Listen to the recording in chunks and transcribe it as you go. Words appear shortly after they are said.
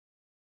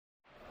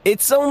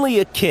It's only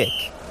a kick,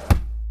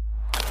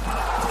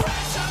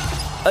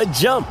 a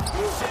jump,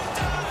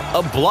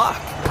 a block.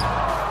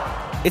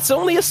 It's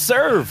only a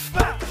serve.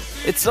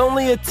 It's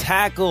only a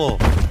tackle,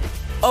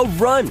 a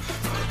run.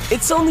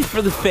 It's only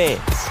for the fans.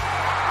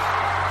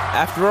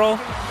 After all,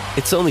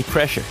 it's only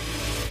pressure.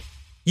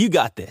 You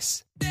got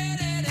this.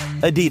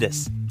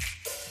 Adidas.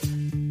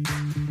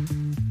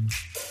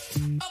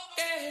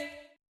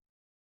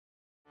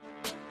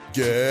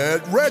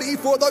 Get ready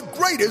for the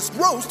greatest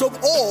roast of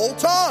all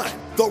time,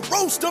 the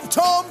Roast of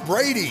Tom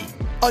Brady,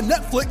 a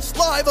Netflix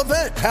live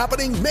event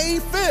happening May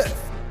 5th.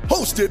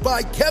 Hosted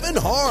by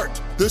Kevin Hart,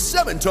 the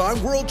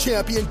 7-time world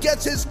champion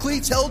gets his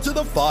cleats held to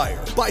the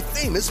fire by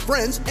famous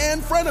friends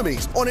and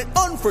frenemies on an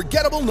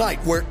unforgettable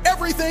night where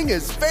everything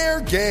is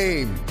fair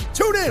game.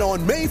 Tune in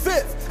on May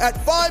 5th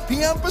at 5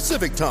 p.m.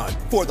 Pacific time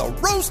for the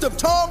Roast of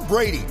Tom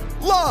Brady,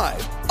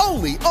 live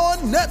only on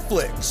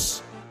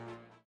Netflix.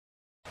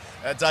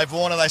 Dave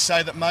Warner, they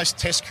say that most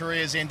Test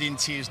careers end in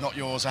tears, not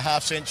yours. A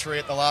half-century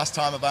at the last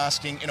time of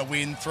asking in a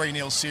win,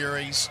 3-0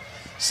 series.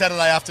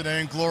 Saturday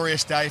afternoon,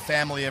 glorious day,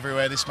 family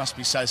everywhere. This must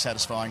be so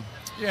satisfying.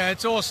 Yeah,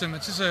 it's awesome.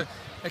 It's just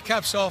it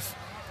caps off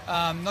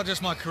not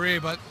just my career,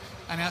 but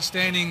an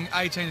outstanding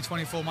 18 to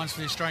 24 months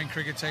for the Australian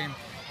cricket team.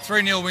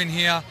 3-0 win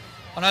here.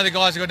 I know the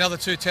guys have got another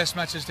 2 Test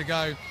matches to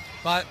go,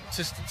 but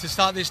to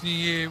start this new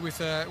year with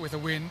a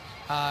win,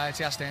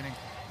 it's outstanding.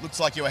 Looks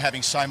like you were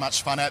having so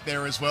much fun out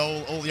there as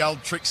well. All the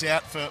old tricks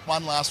out for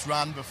one last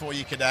run before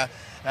you could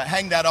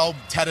hang that old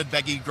tattered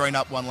baggy green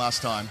up one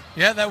last time.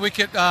 Yeah, that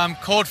wicket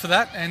called for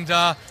that, and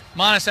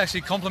Marnus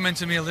actually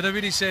complimented me a little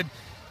bit. He said,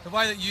 the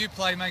way that you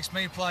play makes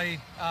me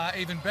play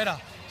even better.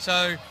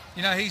 So,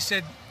 you know, he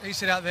said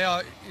out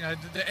there, you know,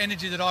 the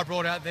energy that I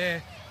brought out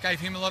there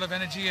gave him a lot of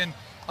energy, and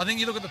I think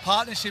you look at the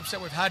partnerships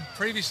that we've had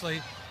previously,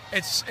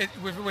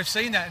 we've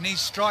seen that, and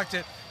he's striked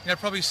it, you know,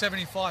 probably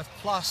 75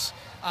 plus.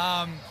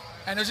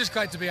 And it was just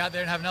great to be out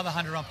there and have another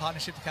 100-run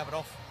partnership to cap it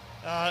off.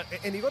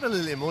 And you got a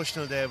little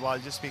emotional there while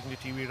just speaking to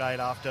TV right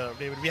after,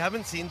 David. We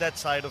haven't seen that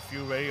side of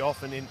you very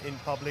often in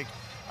public.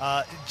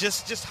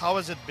 Just how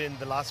has it been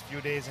the last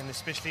few days, and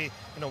especially,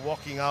 you know,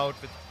 walking out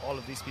with all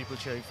of these people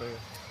cheering for you?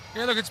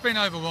 Yeah, look, it's been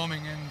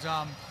overwhelming,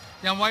 and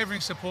unwavering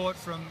support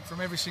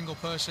from every single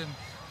person.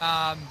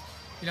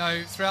 You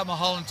know, throughout my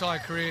whole entire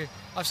career,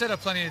 I've said it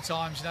plenty of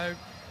times. You know,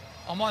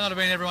 I might not have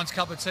been everyone's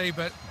cup of tea,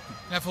 but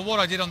you know, for what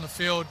I did on the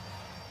field,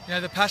 you know,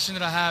 the passion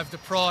that I have, the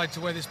pride to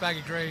wear this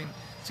baggy green,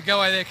 to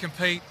go out there,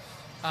 compete,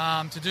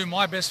 to do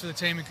my best for the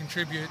team and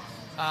contribute,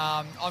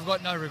 I've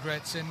got no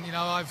regrets. And, you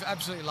know, I've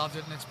absolutely loved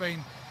it, and it's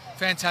been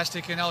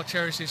fantastic, and I'll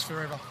cherish this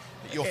forever.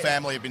 Your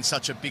family have been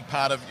such a big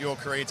part of your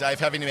career, Dave.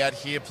 Having them out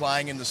here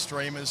playing in the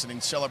streamers and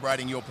in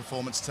celebrating your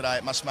performance today,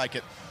 it must make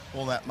it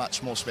all that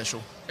much more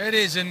special. It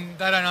is, and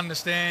they don't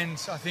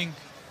understand, I think,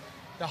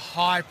 the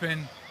hype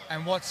and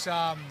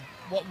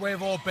what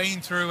we've all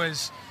been through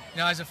as, you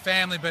know, as a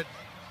family, but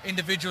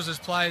individuals as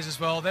players as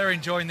well. They're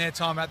enjoying their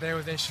time out there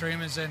with their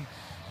streamers, and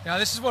you know,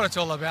 this is what it's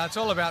all about. It's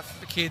all about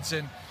the kids,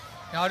 and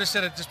you know, I just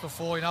said it just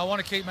before, you know, I want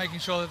to keep making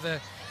sure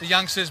that the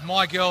youngsters,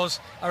 my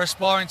girls, are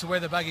aspiring to wear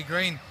the baggy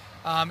green.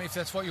 If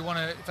that's what you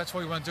want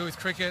to do with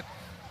cricket,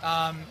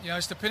 you know,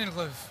 it's the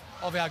pinnacle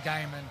of our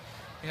game. And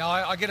you know,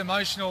 I get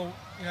emotional,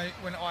 you know,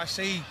 when I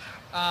see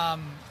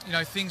you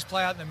know, things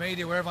play out in the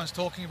media where everyone's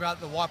talking about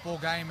the white ball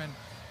game. And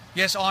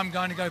yes, I'm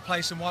going to go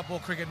play some white ball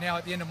cricket now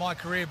at the end of my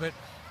career, but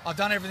I've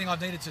done everything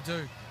I've needed to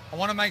do. I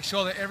want to make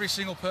sure that every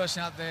single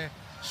person out there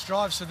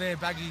strives for their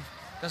baggy.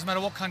 Doesn't matter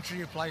what country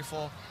you play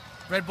for.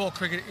 Red ball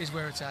cricket is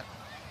where it's at.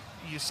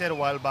 You said a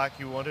while back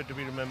you wanted to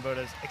be remembered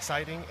as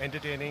exciting,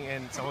 entertaining,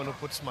 and someone who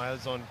puts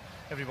smiles on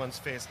everyone's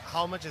face.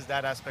 How much has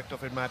that aspect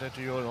of it mattered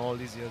to you in all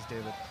these years,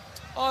 David?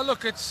 Oh,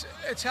 look, it's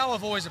how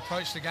I've always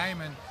approached the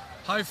game, and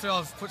hopefully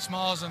I've put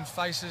smiles on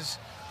faces,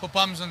 put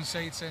bums on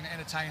seats, and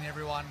entertain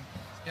everyone.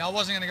 You know, I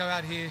wasn't going to go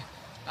out here,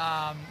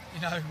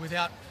 you know,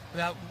 without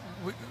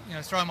you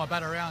know, throwing my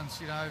bat around.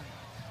 You know,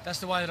 that's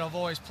the way that I've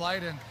always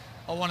played, and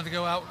I wanted to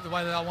go out the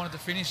way that I wanted to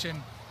finish.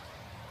 And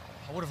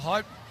I would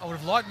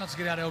have liked not to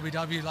get out of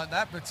LBW like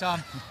that, but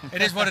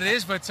it is what it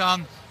is. But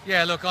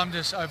yeah, look, I'm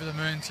just over the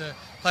moon to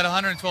play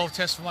 112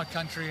 tests for my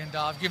country, and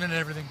I've given it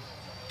everything.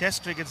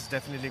 Test cricket's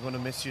definitely going to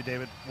miss you,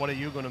 David. What are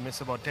you going to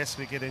miss about Test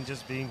cricket and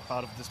just being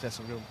part of this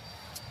dressing room?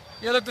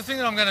 Yeah, look, the thing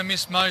that I'm going to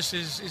miss most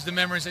is the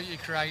memories that you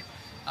create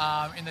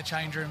in the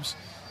change rooms,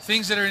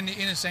 things that are in the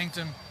inner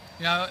sanctum.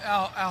 You know,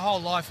 our whole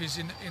life is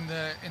in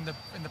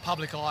the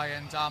public eye,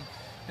 and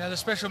you know, the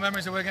special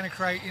memories that we're going to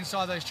create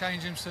inside those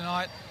change rooms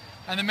tonight,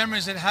 and the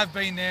memories that have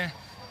been there,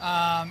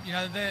 you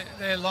know,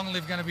 they're long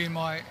lived, going to be in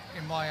my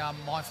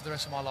mind for the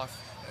rest of my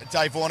life.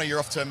 Dave Warner, you're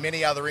off to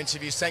many other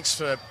interviews. Thanks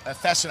for a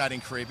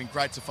fascinating career. Been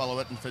great to follow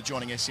it, and for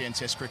joining SEN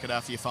Test Cricket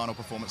after your final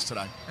performance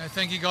today.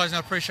 Thank you guys, and I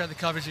appreciate the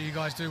coverage that you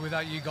guys do.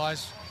 Without you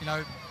guys, you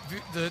know,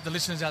 the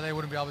listeners out there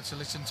wouldn't be able to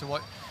listen to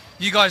what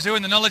you guys do,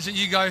 and the knowledge that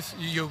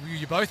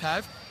you both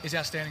have is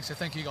outstanding. So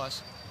thank you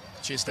guys.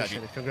 Cheers,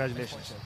 Dave. Congratulations.